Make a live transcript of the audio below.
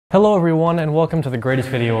Hello everyone and welcome to the greatest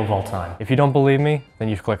video of all time. If you don't believe me, then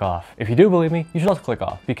you should click off. If you do believe me, you should also click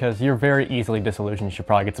off because you're very easily disillusioned. You should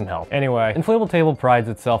probably get some help. Anyway, Inflatable prides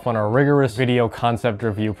itself on a rigorous video concept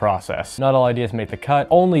review process. Not all ideas make the cut,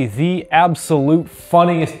 only the absolute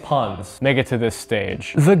funniest puns make it to this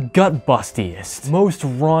stage. The gut-bustiest, most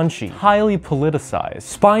raunchy, highly politicized,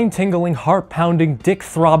 spine-tingling, heart-pounding,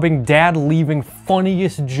 dick-throbbing, dad-leaving,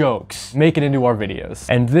 funniest jokes make it into our videos.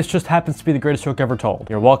 And this just happens to be the greatest joke ever told.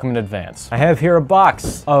 You're welcome in advance. I have here a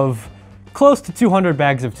box of close to 200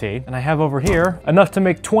 bags of tea, and I have over here enough to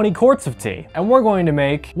make 20 quarts of tea. And we're going to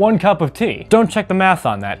make 1 cup of tea. Don't check the math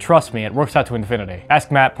on that, trust me, it works out to infinity. Ask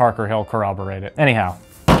Matt Parker, he'll corroborate it. Anyhow.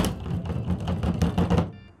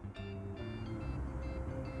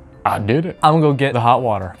 I did it. I'm gonna go get the hot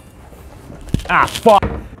water. Ah, fuck!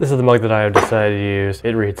 This is the mug that I have decided to use.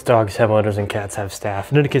 It reads, dogs have owners and cats have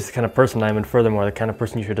staff. It indicates the kind of person I am and furthermore, the kind of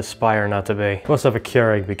person you should aspire not to be. We also have a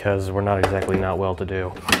Keurig because we're not exactly not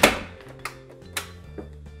well-to-do.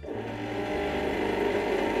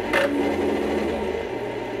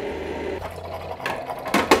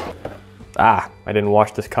 Ah, I didn't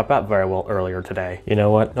wash this cup out very well earlier today. You know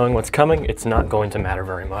what? Knowing what's coming, it's not going to matter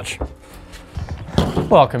very much.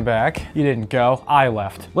 Welcome back. You didn't go, I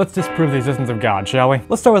left. Let's disprove the existence of God, shall we?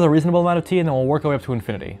 Let's start with a reasonable amount of tea and then we'll work our way up to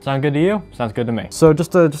infinity. Sound good to you? Sounds good to me. So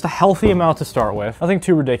just a healthy amount to start with. Nothing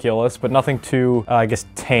too ridiculous, but nothing too, I guess,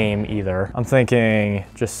 tame either. I'm thinking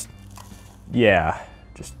yeah,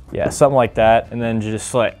 something like that. And then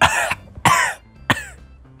just like,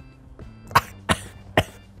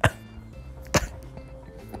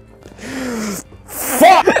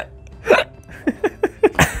 fuck!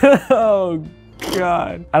 Oh,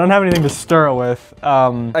 God. I don't have anything to stir it with.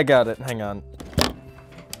 I got it, hang on.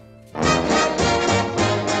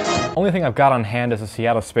 Only thing I've got on hand is a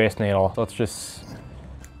Seattle Space Needle. So let's just,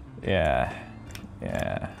 yep.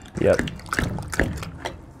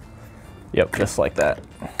 Yep, just like that.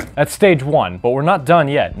 That's stage 1, but we're not done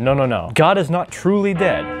yet. No, no, no. God is not truly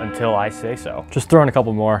dead until I say so. Just throw in a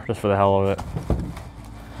couple more, just for the hell of it.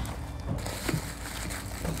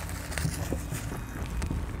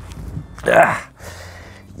 Ah.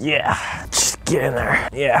 Yeah, just get in there.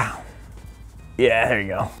 Yeah, there you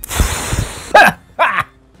go.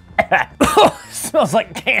 Smells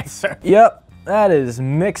like cancer. Yep, that is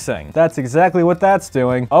mixing. That's exactly what that's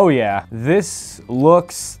doing. Oh yeah, this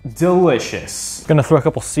looks delicious. Gonna throw a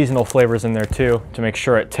couple seasonal flavors in there too to make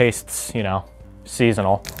sure it tastes, you know,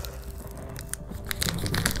 seasonal.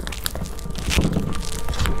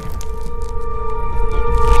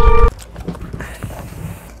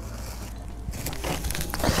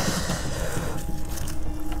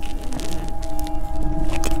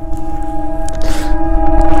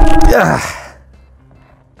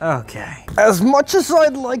 Okay. As much as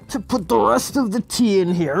I'd like to put the rest of the tea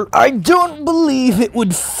in here, I don't believe it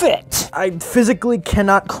would fit. I physically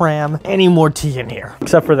cannot cram any more tea in here.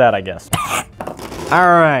 Except for that, I guess. All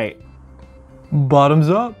right. Bottoms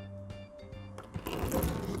up.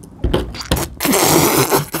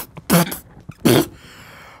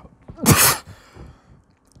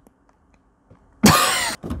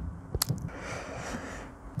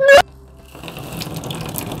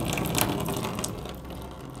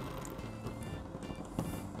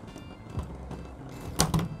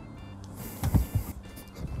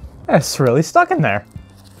 It's really stuck in there.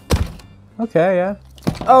 Okay, yeah.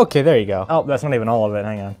 Okay, there you go. Oh, that's not even all of it,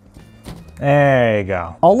 hang on. There you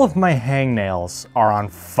go. All of my hangnails are on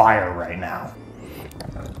fire right now.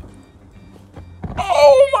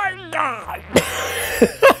 Oh my God!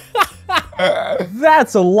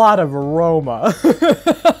 That's a lot of aroma.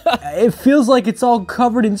 It feels like it's all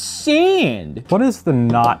covered in sand. What does the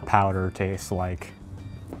knot powder taste like?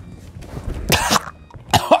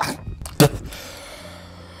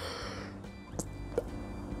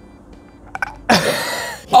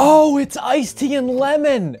 Oh, it's iced tea and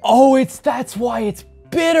lemon. Oh, that's why it's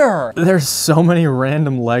bitter. There's so many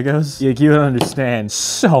random Legos. You don't understand.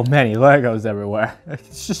 So many Legos everywhere.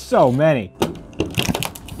 It's just so many.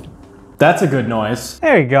 That's a good noise.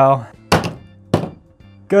 There you go.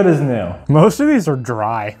 Good as new. Most of these are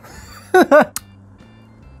dry.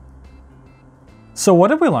 So what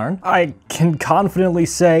did we learn? I can confidently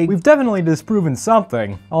say we've definitely disproven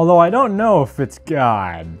something, although I don't know if it's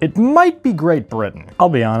God. It might be Great Britain. I'll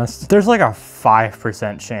be honest, there's like a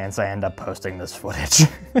 5% chance I end up posting this footage.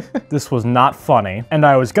 This was not funny, and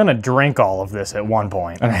I was gonna drink all of this at one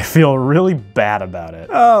point, and I feel really bad about it.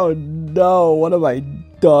 Oh no, what have I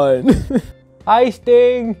done? Hi,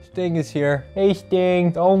 Sting. Sting is here. Hey,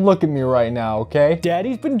 Sting. Don't look at me right now, okay?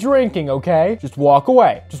 Daddy's been drinking, okay? Just walk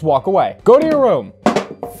away. Just walk away. Go to your room.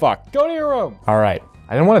 Fuck. Go to your room. All right.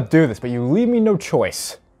 I didn't want to do this, but you leave me no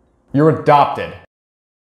choice. You're adopted.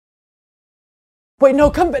 Wait,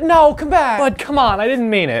 no, come back! Bud, come on, I didn't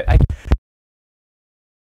mean it.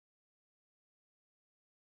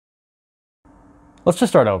 Let's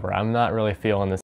just start over. I'm not really feeling this.